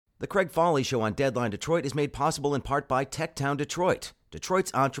The Craig Foley Show on Deadline Detroit is made possible in part by Techtown Detroit,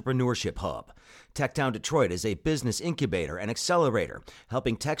 Detroit's entrepreneurship hub. Techtown Detroit is a business incubator and accelerator,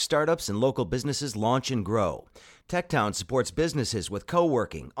 helping tech startups and local businesses launch and grow. Techtown supports businesses with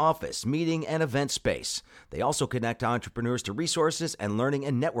co-working, office, meeting, and event space. They also connect entrepreneurs to resources and learning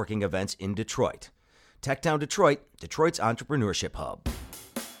and networking events in Detroit. Techtown Detroit, Detroit's entrepreneurship hub.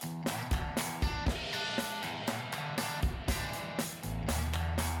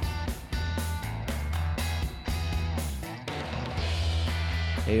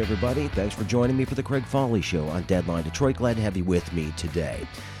 Hey everybody, thanks for joining me for the Craig Foley Show on Deadline Detroit. Glad to have you with me today.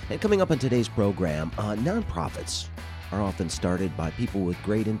 And coming up on today's program, nonprofits are often started by people with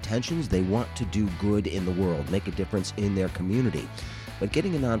great intentions. They want to do good in the world, make a difference in their community. But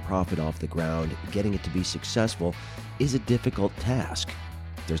getting a nonprofit off the ground, getting it to be successful, is a difficult task.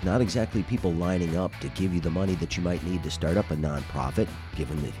 There's not exactly people lining up to give you the money that you might need to start up a nonprofit.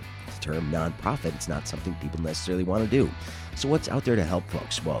 Given the term nonprofit, it's not something people necessarily want to do. So what's out there to help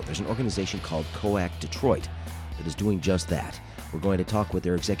folks? Well, there's an organization called Co.Act Detroit that is doing just that. We're going to talk with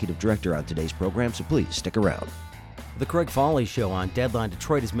their executive director on today's program, so please stick around. The Craig Foley Show on Deadline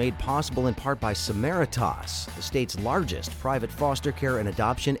Detroit is made possible in part by Samaritas, the state's largest private foster care and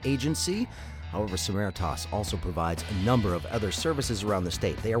adoption agency. However, Samaritas also provides a number of other services around the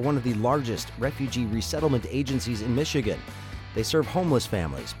state. They are one of the largest refugee resettlement agencies in Michigan. They serve homeless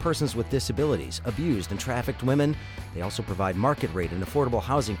families, persons with disabilities, abused and trafficked women. They also provide market rate and affordable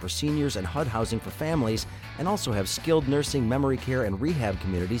housing for seniors and HUD housing for families, and also have skilled nursing, memory care, and rehab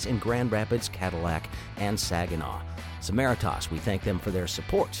communities in Grand Rapids, Cadillac, and Saginaw. Samaritas, we thank them for their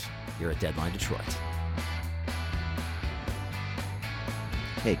support here at Deadline Detroit.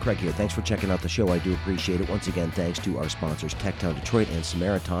 Hey, Craig here. Thanks for checking out the show. I do appreciate it. Once again, thanks to our sponsors, Techtown Detroit and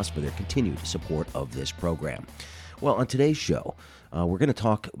Samaritas, for their continued support of this program. Well, on today's show, we're going to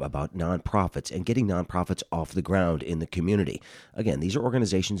talk about nonprofits and getting nonprofits off the ground in the community. Again, these are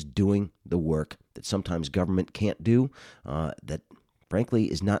organizations doing the work that sometimes government can't do, that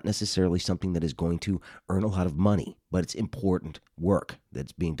frankly is not necessarily something that is going to earn a lot of money, but it's important work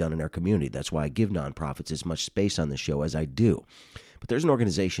that's being done in our community. That's why I give nonprofits as much space on the show as I do. But there's an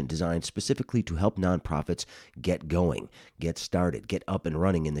organization designed specifically to help nonprofits get going, get started, get up and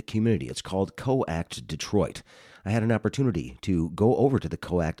running in the community. It's called Co.Act Detroit. I had an opportunity to go over to the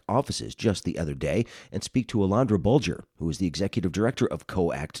Co.Act offices just the other day and speak to Allandra Bulger, who is the executive director of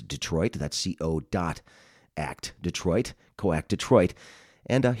Co.Act Detroit. That's Co.Act Detroit, Co.Act Detroit.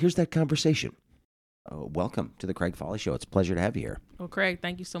 And here's that conversation. Welcome to the Craig Foley Show. It's a pleasure to have you here. Well, Craig,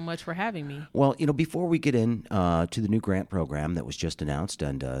 thank you so much for having me. Well, before we get in to the new grant program that was just announced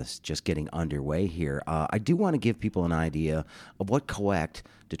and just getting underway here, I do want to give people an idea of what Co.Act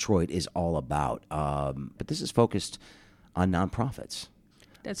Detroit is all about. But this is focused on nonprofits.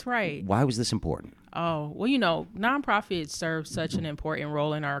 That's right. Why was this important? Oh, well, nonprofits serve such an important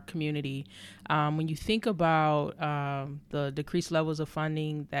role in our community. When you think about the decreased levels of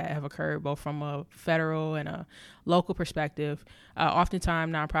funding that have occurred both from a federal and a local perspective,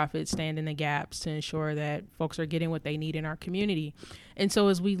 oftentimes nonprofits stand in the gaps to ensure that folks are getting what they need in our community. And so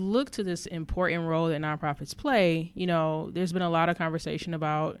as we look to this important role that nonprofits play, there's been a lot of conversation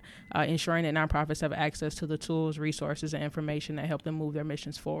about ensuring that nonprofits have access to the tools, resources, and information that help them move their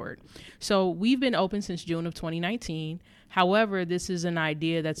missions forward. So we've been open since June of 2019. However, this is an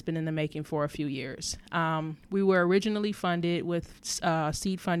idea that's been in the making for a few years. We were originally funded with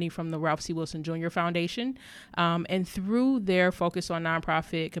seed funding from the Ralph C. Wilson Jr. Foundation. And through their focus on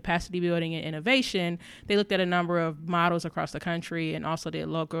nonprofit capacity building and innovation, they looked at a number of models across the country and also did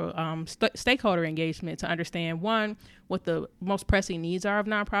local stakeholder engagement to understand, one, what the most pressing needs are of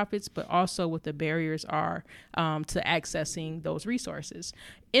nonprofits, but also what the barriers are to accessing those resources.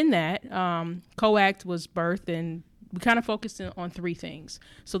 In that, Co.Act was birthed, and we kind of focused on three things.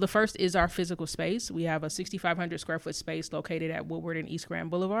 So the first is our physical space. We have a 6,500 square foot space located at Woodward and East Grand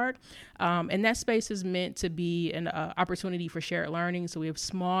Boulevard. And that space is meant to be an opportunity for shared learning. So we have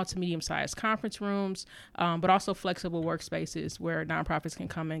small to medium-sized conference rooms, but also flexible workspaces where nonprofits can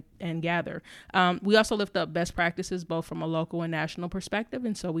come and gather. We also lift up best practices, both from a local and national perspective.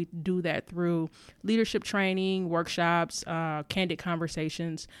 And so we do that through leadership training, workshops, candid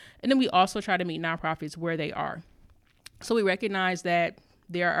conversations. And then we also try to meet nonprofits where they are. So we recognize that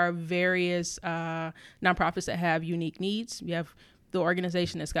there are various nonprofits that have unique needs. You have the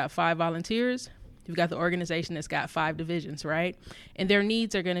organization that's got 5 volunteers. You've got the organization that's got 5 divisions, right? And their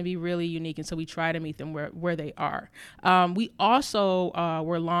needs are going to be really unique, and so we try to meet them where they are. We also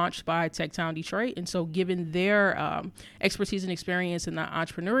were launched by Techtown Detroit, and so given their expertise and experience in the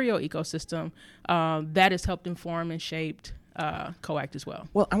entrepreneurial ecosystem, that has helped inform and shaped Co.Act as well.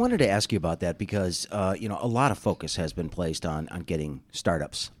 Well, I wanted to ask you about that because, a lot of focus has been placed on getting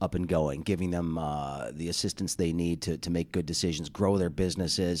startups up and going, giving them the assistance they need to make good decisions, grow their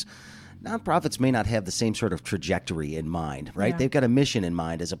businesses. Nonprofits may not have the same sort of trajectory in mind, right? Yeah. They've got a mission in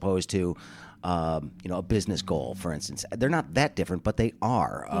mind as opposed to, a business goal, for instance. They're not that different, but they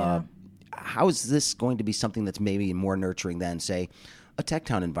are. Yeah. How is this going to be something that's maybe more nurturing than, say, a tech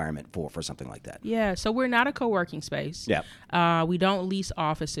town environment for something like that? Yeah, so we're not a co-working space. Yeah. We don't lease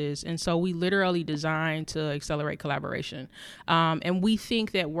offices, and so we literally design to accelerate collaboration. And we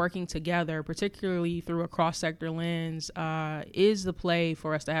think that working together, particularly through a cross-sector lens, is the play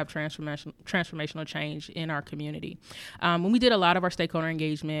for us to have transformational change in our community. When we did a lot of our stakeholder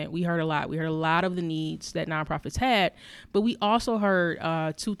engagement, we heard a lot. We heard a lot of the needs that nonprofits had, but we also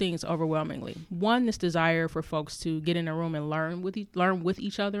heard two things overwhelmingly. One, this desire for folks to get in a room and learn with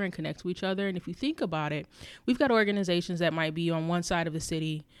each other and connect to each other. And if you think about it, we've got organizations that might be on one side of the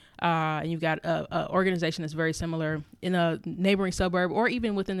city, and you've got an organization that's very similar in a neighboring suburb or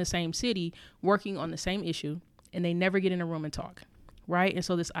even within the same city working on the same issue, and they never get in a room and talk. Right. And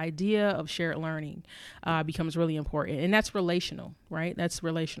so this idea of shared learning becomes really important. And that's relational. Right. That's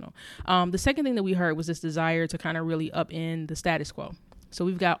relational. The second thing that we heard was this desire to kind of really upend the status quo. So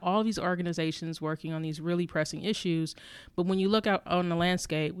we've got all these organizations working on these really pressing issues, but when you look out on the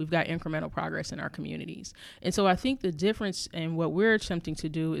landscape, we've got incremental progress in our communities. And so I think the difference in what we're attempting to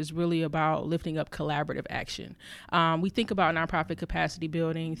do is really about lifting up collaborative action. We think about nonprofit capacity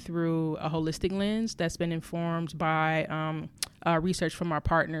building through a holistic lens that's been informed by research from our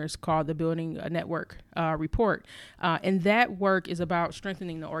partners called the Building a Network report. And that work is about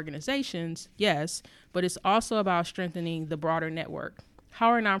strengthening the organizations, yes, but it's also about strengthening the broader network. How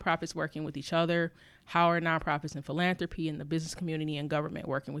are nonprofits working with each other? How are nonprofits in philanthropy and the business community and government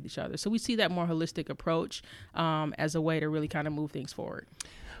working with each other? So we see that more holistic approach as a way to really kind of move things forward.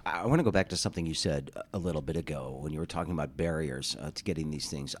 I want to go back to something you said a little bit ago when you were talking about barriers to getting these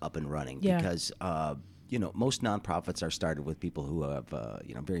things up and running. Yeah. Because most nonprofits are started with people who have,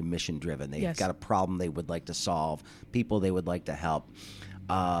 very mission driven. They've Yes. got a problem they would like to solve, people they would like to help.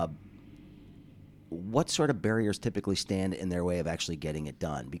 What sort of barriers typically stand in their way of actually getting it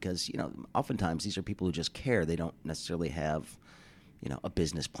done? Because, oftentimes these are people who just care. They don't necessarily have, a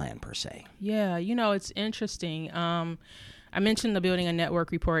business plan per se. Yeah, it's interesting. I mentioned the Building a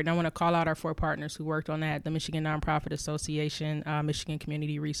Network report, and I want to call out our 4 partners who worked on that: the Michigan Nonprofit Association, Michigan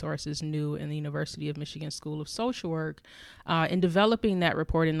Community Resources, NEW, and the University of Michigan School of Social Work. In developing that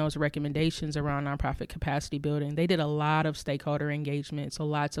report and those recommendations around nonprofit capacity building, they did a lot of stakeholder engagement, so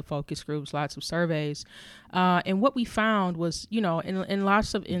lots of focus groups, lots of surveys. And what we found was, in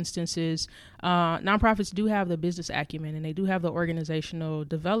lots of instances, nonprofits do have the business acumen and they do have the organizational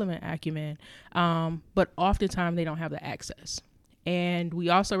development acumen, but oftentimes they don't have the access. And we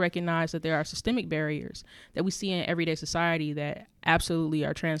also recognize that there are systemic barriers that we see in everyday society that absolutely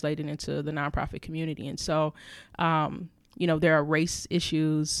are translated into the nonprofit community. And so, there are race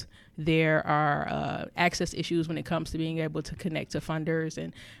issues, there are access issues when it comes to being able to connect to funders.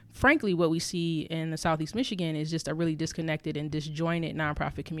 And frankly, what we see in the Southeast Michigan is just a really disconnected and disjointed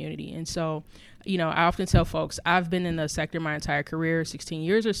nonprofit community. And so, I often tell folks, I've been in the sector my entire career, 16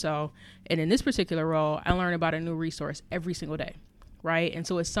 years or so. And in this particular role, I learn about a new resource every single day. Right. And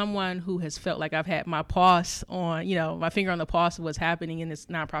so as someone who has felt like I've had my pulse on, my finger on the pulse of what's happening in this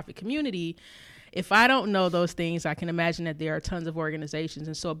nonprofit community, if I don't know those things, I can imagine that there are tons of organizations.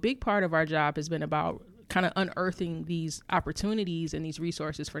 And so a big part of our job has been about kind of unearthing these opportunities and these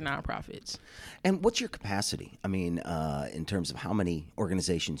resources for nonprofits. And what's your capacity? I mean, in terms of how many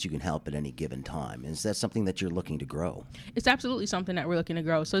organizations you can help at any given time? Is that something that you're looking to grow? It's absolutely something that we're looking to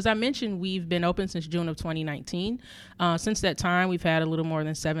grow. So as I mentioned, we've been open since June of 2019. Since that time, we've had a little more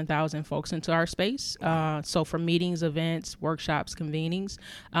than 7,000 folks into our space. So from meetings, events, workshops, convenings,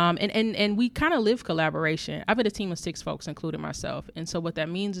 and we kind of live collaboration. I've had a team of 6 folks, including myself. And so what that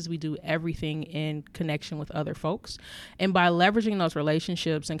means is we do everything in connection with other folks. And by leveraging those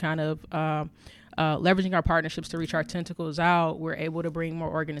relationships and kind of leveraging our partnerships to reach our tentacles out, we're able to bring more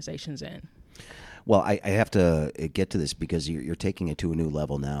organizations in. Well, I have to get to this because you're taking it to a new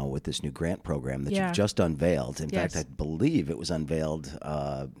level now with this new grant program that you've just unveiled. In fact, I believe it was unveiled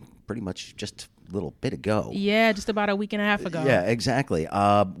pretty much just little bit ago. Yeah, just about a week and a half ago. Yeah, exactly.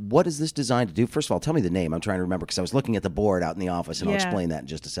 What is this designed to do? First of all, tell me the name. I'm trying to remember because I was looking at the board out in the office, and I'll explain that in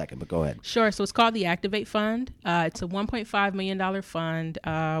just a second, but go ahead. Sure. So it's called the Activate Fund. It's a $1.5 million fund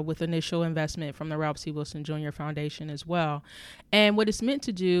with initial investment from the Ralph C. Wilson Jr. Foundation as well. And what it's meant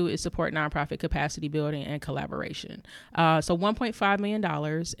to do is support nonprofit capacity building and collaboration. So $1.5 million,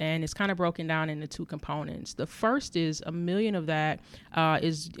 and it's kind of broken down into two components. The first is $1 million of that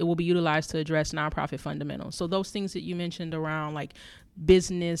it will be utilized to address nonprofit fundamentals. So those things that you mentioned around like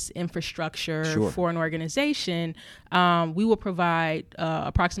business infrastructure for an organization, we will provide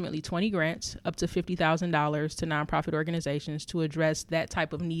approximately 20 grants up to $50,000 to nonprofit organizations to address that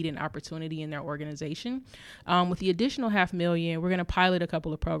type of need and opportunity in their organization. With the additional $500,000, we're going to pilot a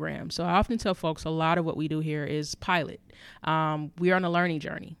couple of programs. So I often tell folks a lot of what we do here is pilot. We are on a learning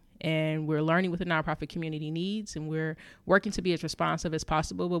journey. And we're learning what the nonprofit community needs, and we're working to be as responsive as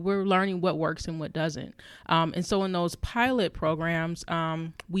possible, but we're learning what works and what doesn't. And so in those pilot programs,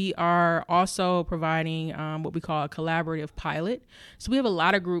 we are also providing what we call a collaborative pilot. So we have a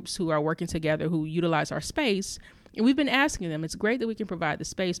lot of groups who are working together who utilize our space. And we've been asking them, it's great that we can provide the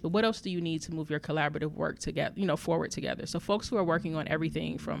space, but what else do you need to move your collaborative work together, forward together? So folks who are working on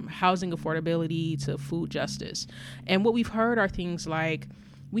everything from housing affordability to food justice. And what we've heard are things like,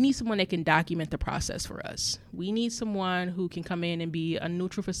 we need someone that can document the process for us. We need someone who can come in and be a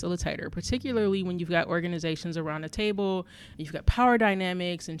neutral facilitator, particularly when you've got organizations around the table, and you've got power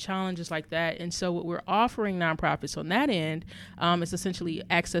dynamics and challenges like that. And so what we're offering nonprofits on that end is essentially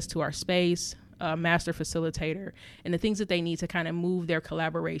access to our space, a master facilitator, and the things that they need to kind of move their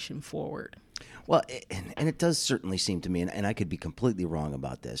collaboration forward. Well, and it does certainly seem to me, and I could be completely wrong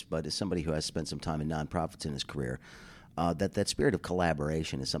about this, but as somebody who has spent some time in nonprofits in his career, that spirit of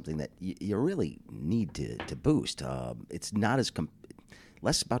collaboration is something that you really need to boost. It's not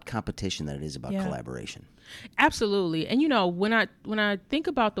less about competition than it is about collaboration. Absolutely. And when I think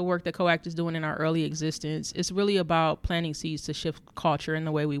about the work that Co.Act is doing in our early existence, it's really about planting seeds to shift culture in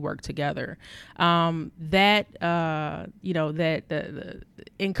the way we work together. The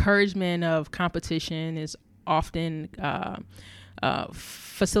encouragement of competition is often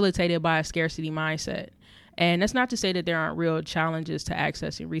facilitated by a scarcity mindset. And that's not to say that there aren't real challenges to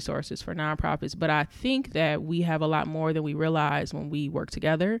accessing resources for nonprofits, but I think that we have a lot more than we realize when we work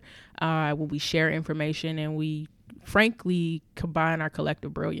together, when we share information, and we, frankly, combine our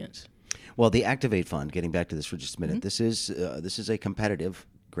collective brilliance. Well, the Activate Fund, getting back to this for just a minute, this is a competitive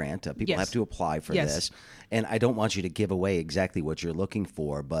grant. People have to apply for this. And I don't want you to give away exactly what you're looking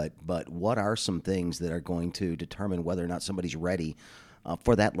for, but what are some things that are going to determine whether or not somebody's ready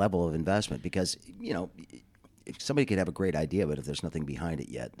for that level of investment? Because, if somebody could have a great idea, but if there's nothing behind it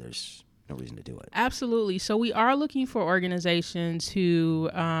yet, there's no reason to do it. Absolutely. So we are looking for organizations who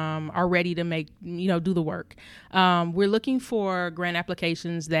are ready to do the work. We're looking for grant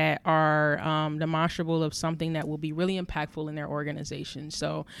applications that are demonstrable of something that will be really impactful in their organization.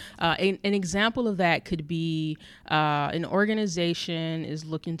 So an example of that could be an organization is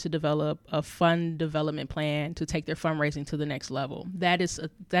looking to develop a fund development plan to take their fundraising to the next level. That is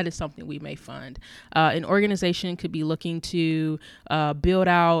something we may fund. An organization could be looking to build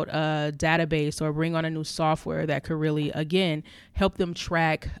out a database or bring on a new software that could really, again, help them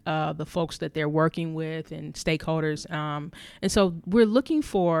track the folks that they're working with and stakeholders. And so we're looking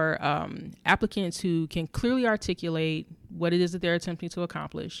for applicants who can clearly articulate what it is that they're attempting to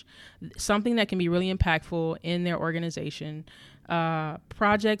accomplish, something that can be really impactful in their organization,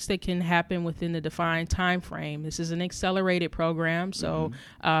 projects that can happen within the defined time frame. This is an accelerated program, so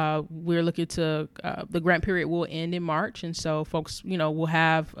we're looking to the grant period will end in March, and so folks, will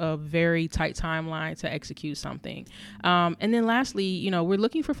have a very tight timeline to execute something. And then lastly, we're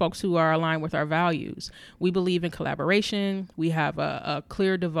looking for folks who are aligned with our values. We believe in collaboration. We have a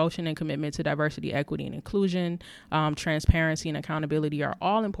clear devotion and commitment to diversity, equity, and inclusion. Transparency and accountability are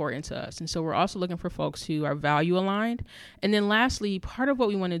all important to us, and so we're also looking for folks who are value aligned. And then lastly, part of what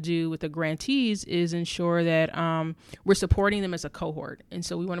we want to do with the grantees is ensure that we're supporting them as a cohort. And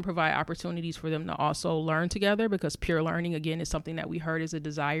so we want to provide opportunities for them to also learn together, because peer learning, again, is something that we heard is a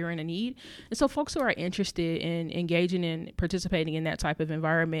desire and a need. And so folks who are interested in engaging and participating in that type of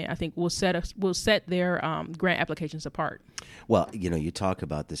environment, I think will set their grant applications apart. Well, you talk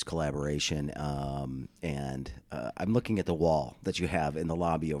about this collaboration, and I'm looking at the wall that you have in the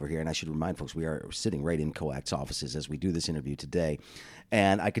lobby over here, and I should remind folks we are sitting right in Co.Act's offices as we do this interview today.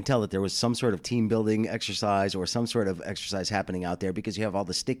 And I can tell that there was some sort of team building exercise or some sort of exercise happening out there, because you have all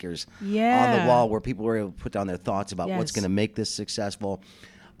the stickers on the wall where people were able to put down their thoughts about what's going to make this successful.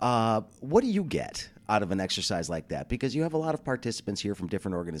 What do you get out of an exercise like that? Because you have a lot of participants here from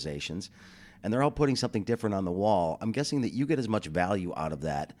different organizations, and they're all putting something different on the wall. I'm guessing that you get as much value out of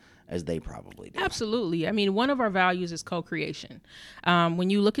that as they probably do. Absolutely. I mean, one of our values is co-creation. When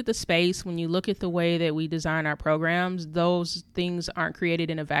you look at the space, when you look at the way that we design our programs, those things aren't created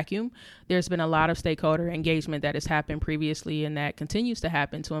in a vacuum. There's been a lot of stakeholder engagement that has happened previously and that continues to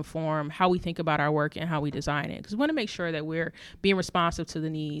happen to inform how we think about our work and how we design it. Because we want to make sure that we're being responsive to the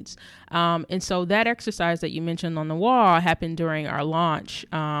needs. And so that exercise that you mentioned on the wall happened during our launch.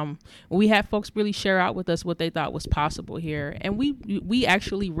 We had folks really share out with us what they thought was possible here. And we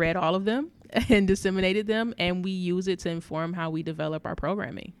actually read all of them and disseminated them, and we use it to inform how we develop our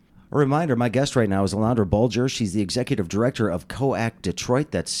programming. A reminder, my guest right now is Allandra Bulger. She's the executive director of Co.Act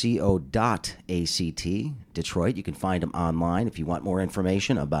Detroit. That's Co.Act Detroit. You can find them online if you want more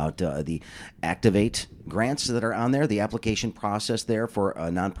information about the Activate grants that are on there, the application process there for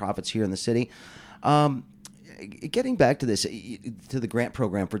nonprofits here in the city. Getting back to this, to the grant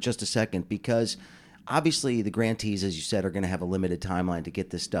program for just a second, because obviously the grantees, as you said, are going to have a limited timeline to get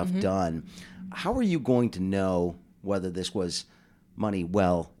this stuff done. How are you going to know whether this was money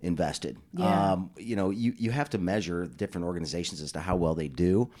well invested? Yeah. You have to measure different organizations as to how well they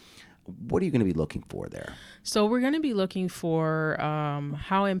do. What are you going to be looking for there? So we're going to be looking for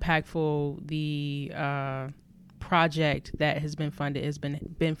how impactful the project that has been funded has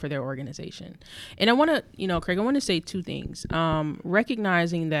been for their organization. And I want to, Craig, I want to say two things.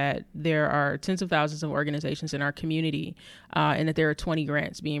 Recognizing that there are tens of thousands of organizations in our community and that there are 20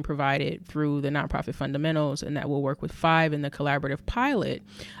 grants being provided through the Nonprofit Fundamentals, and that will work with 5 in the collaborative pilot.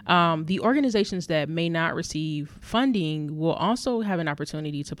 The organizations that may not receive funding will also have an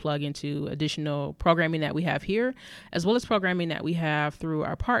opportunity to plug into additional programming that we have here, as well as programming that we have through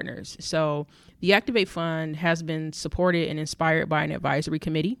our partners. So the Activate Fund has been supported and inspired by an advisory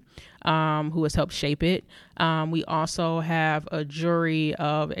committee who has helped shape it. We also have a jury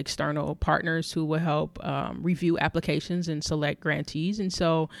of external partners who will help review applications and select grantees. And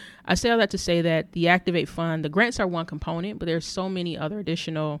so I say all that to say that the Activate Fund, the grants are one component, but there's so many other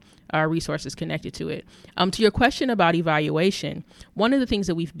additional resources connected to it. To your question about evaluation, one of the things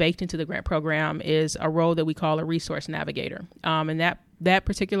that we've baked into the grant program is a role that we call a resource navigator. And that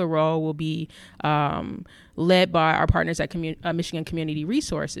particular role will be led by our partners at Michigan Community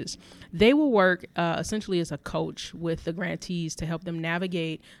Resources. They will work essentially as a coach with the grantees to help them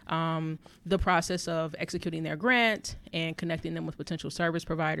navigate the process of executing their grant and connecting them with potential service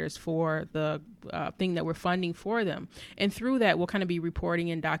providers for the thing that we're funding for them. And through that, we'll kind of be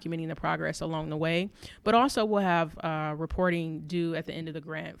reporting and documenting the progress along the way. But also we'll have reporting due at the end of the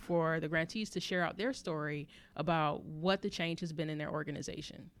grant for the grantees to share out their story about what the change has been in their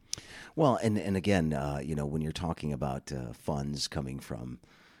organization. Well, and again, when you're talking about funds coming from,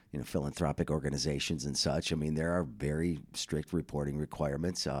 philanthropic organizations and such, I mean, there are very strict reporting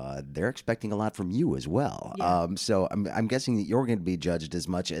requirements. They're expecting a lot from you as well. Yeah. So I'm guessing that you're going to be judged as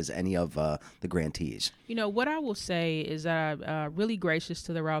much as any of the grantees. What I will say is that I'm really gracious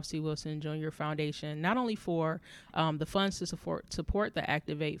to the Ralph C. Wilson Jr. Foundation, not only for the funds to support the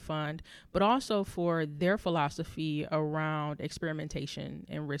Activate Fund, but also for their philosophy around experimentation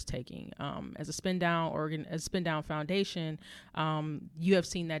and risk taking. As a spin down foundation, you have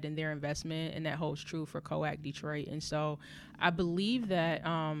seen that in their investment, and that holds true for Co.Act Detroit. And so I believe that,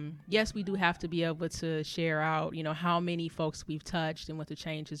 yes, we do have to be able to share out, how many folks we've touched and what the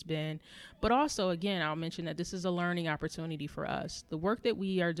change has been. But also, again, I'll mention that this is a learning opportunity for us. The work that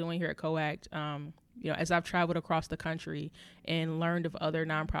we are doing here at Co.Act, as I've traveled across the country and learned of other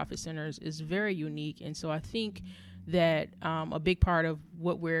nonprofit centers, is very unique. And so I think that a big part of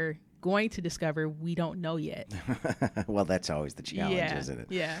what we're going to discover, we don't know yet. Well, that's always the challenge, isn't it?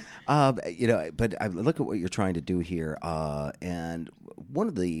 Yeah. But I look at what you're trying to do here, and one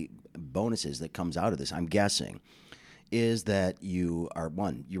of the bonuses that comes out of this, I'm guessing, is that you're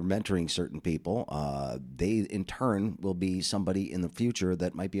mentoring certain people. They, in turn, will be somebody in the future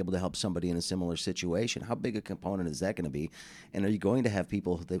that might be able to help somebody in a similar situation. How big a component is that going to be? And are you going to have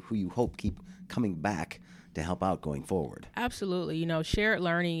people who you hope keep coming back to help out going forward? Absolutely. Shared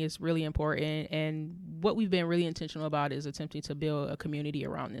learning is really important. And what we've been really intentional about is attempting to build a community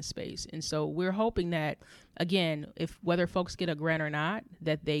around this space. And so we're hoping that, again, whether folks get a grant or not,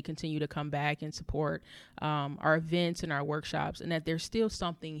 that they continue to come back and support our events and our workshops, and that there's still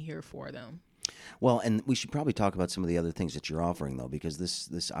something here for them. Well, and we should probably talk about some of the other things that you're offering, though, because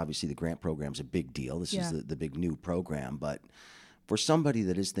this obviously the grant program is a big deal. This is the big new program, but For somebody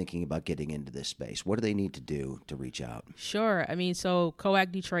that is thinking about getting into this space, what do they need to do to reach out? Sure. I mean, so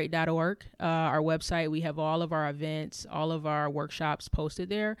coactdetroit.org, our website, we have all of our events, all of our workshops posted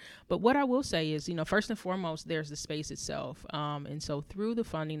there. But what I will say is, first and foremost, there's the space itself. And so through the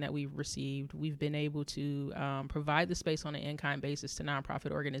funding that we've received, we've been able to provide the space on an in-kind basis to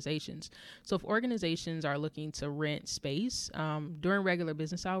nonprofit organizations. So if organizations are looking to rent space during regular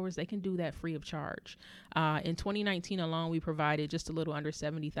business hours, they can do that free of charge. In 2019 alone, we provided just a little under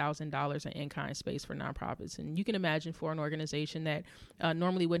 $70,000 in in-kind space for nonprofits. And you can imagine for an organization that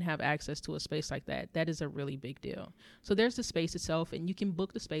normally wouldn't have access to a space like that, that is a really big deal. So there's the space itself, and you can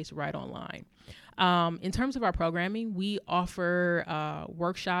book the space right online. In terms of our programming, we offer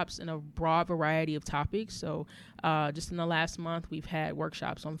workshops in a broad variety of topics. So just in the last month, we've had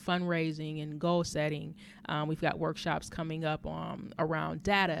workshops on fundraising and goal setting. We've got workshops coming up around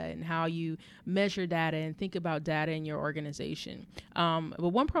data and how you measure data and think about data in your organization. But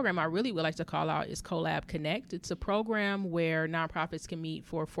one program I really would like to call out is Co.Act Connect. It's a program where nonprofits can meet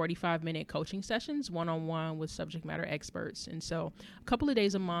for 45-minute coaching sessions, one-on-one with subject matter experts. And so a couple of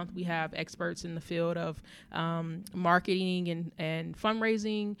days a month, we have experts in the field of marketing and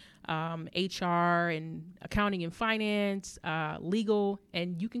fundraising, HR and accounting and finance, legal,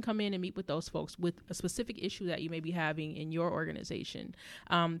 and you can come in and meet with those folks with a specific issue that you may be having in your organization.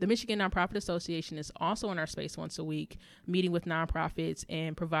 The Michigan Nonprofit Association is also in our space once a week, meeting with nonprofits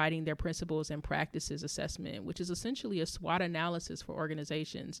and providing their principles and practices assessment, which is essentially a SWOT analysis for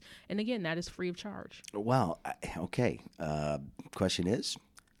organizations. And again, that is free of charge. Well, okay. Question is,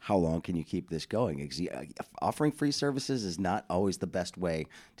 how long can you keep this going? Offering free services is not always the best way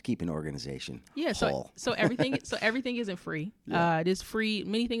to keep an organization whole. So everything isn't free. Yeah. It is free.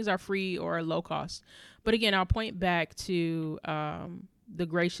 Many things are free or low cost. But again, I'll point back to the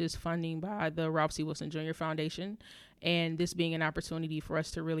gracious funding by the Ralph C. Wilson Jr. Foundation, and this being an opportunity for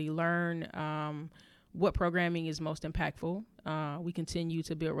us to really learn what programming is most impactful. We continue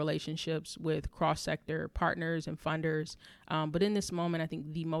to build relationships with cross-sector partners and funders. But in this moment, I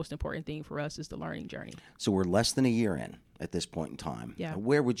think the most important thing for us is the learning journey. So we're less than a year in at this point in time. Yeah.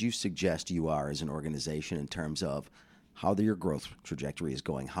 Where would you suggest you are as an organization in terms of how your growth trajectory is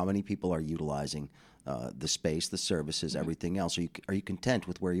going? How many people are utilizing the space, the services, everything else? Are you content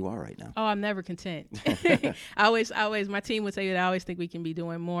with where you are right now? Oh, I'm never content. I always, my team would say that I always think we can be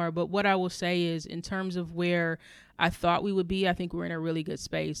doing more. But what I will say is, in terms of where I thought we would be, I think we're in a really good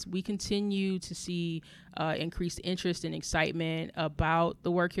space. We continue to see increased interest and excitement about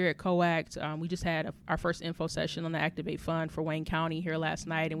the work here at Co.Act. We just had our first info session on the Activate Fund for Wayne County here last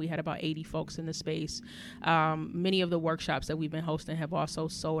night, and we had about 80 folks in the space. Many of the workshops that we've been hosting have also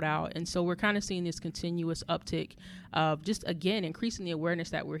sold out. And so we're kind of seeing this continuous uptick of just, again, increasing the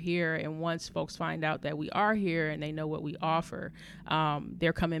awareness that we're here. And once folks find out that we are here and they know what we offer,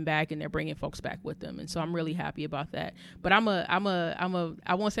 they're coming back and they're bringing folks back with them. And so I'm really happy about that. But I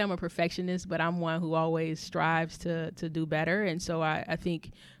won't say I'm a perfectionist, but I'm one who always strives to do better. And so I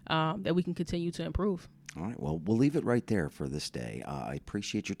think that we can continue to improve. All right. Well, we'll leave it right there for this day. I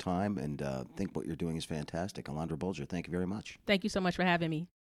appreciate your time and think what you're doing is fantastic. Allandra Bulger, thank you very much. Thank you so much for having me.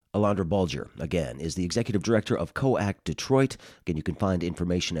 Allandra Bulger, again, is the executive director of Co.Act Detroit. Again, you can find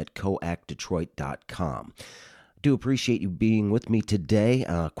information at coactdetroit.com. Do appreciate you being with me today.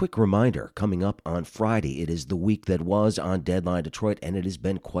 Quick reminder, coming up on Friday, it is the week that was on Deadline Detroit, and it has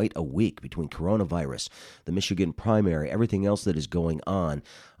been quite a week between coronavirus, the Michigan primary, everything else that is going on.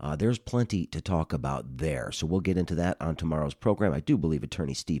 There's plenty to talk about there, so we'll get into that on tomorrow's program. I do believe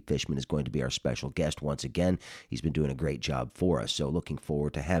Attorney Steve Fishman is going to be our special guest once again. He's been doing a great job for us, so looking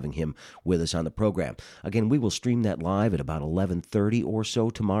forward to having him with us on the program. Again, we will stream that live at about 11:30 or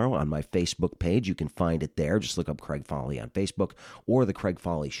so tomorrow on my Facebook page. You can find it there. Just look up Craig Foley on Facebook or The Craig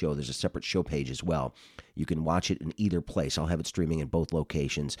Foley Show. There's a separate show page as well. You can watch it in either place. I'll have it streaming in both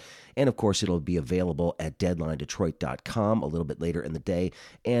locations. And, of course, it'll be available at DeadlineDetroit.com a little bit later in the day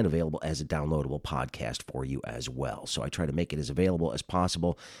and available as a downloadable podcast for you as well. So I try to make it as available as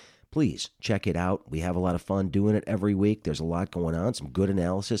possible. Please check it out. We have a lot of fun doing it every week. There's a lot going on, some good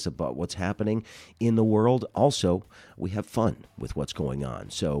analysis about what's happening in the world. Also, we have fun with what's going on.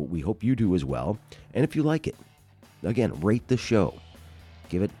 So we hope you do as well. And if you like it, again, rate the show.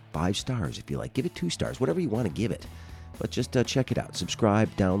 Give it 5 stars if you like. Give it 2 stars, whatever you want to give it. But just check it out. Subscribe,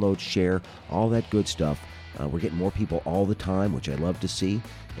 download, share, all that good stuff. We're getting more people all the time, which I love to see.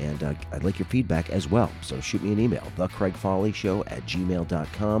 And I'd like your feedback as well. So shoot me an email,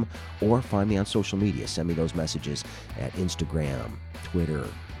 thecraigfolleyshow@gmail.com, or find me on social media. Send me those messages at Instagram, Twitter,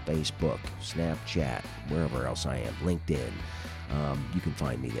 Facebook, Snapchat, wherever else I am, LinkedIn. you can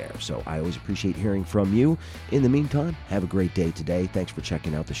find me there. So I always appreciate hearing from you. In the meantime, have a great day today. Thanks for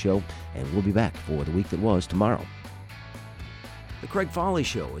checking out the show, and we'll be back for the week that was tomorrow. The Craig Foley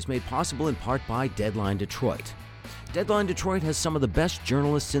Show is made possible in part by Deadline Detroit. Deadline Detroit has some of the best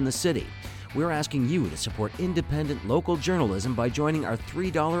journalists in the city. We're asking you to support independent local journalism by joining our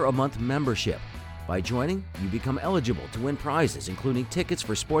 $3 a month membership. By joining, you become eligible to win prizes, including tickets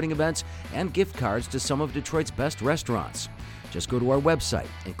for sporting events and gift cards to some of Detroit's best restaurants. Just go to our website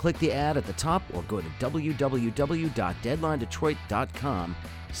and click the ad at the top, or go to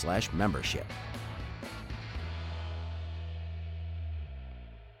www.deadlinedetroit.com/membership.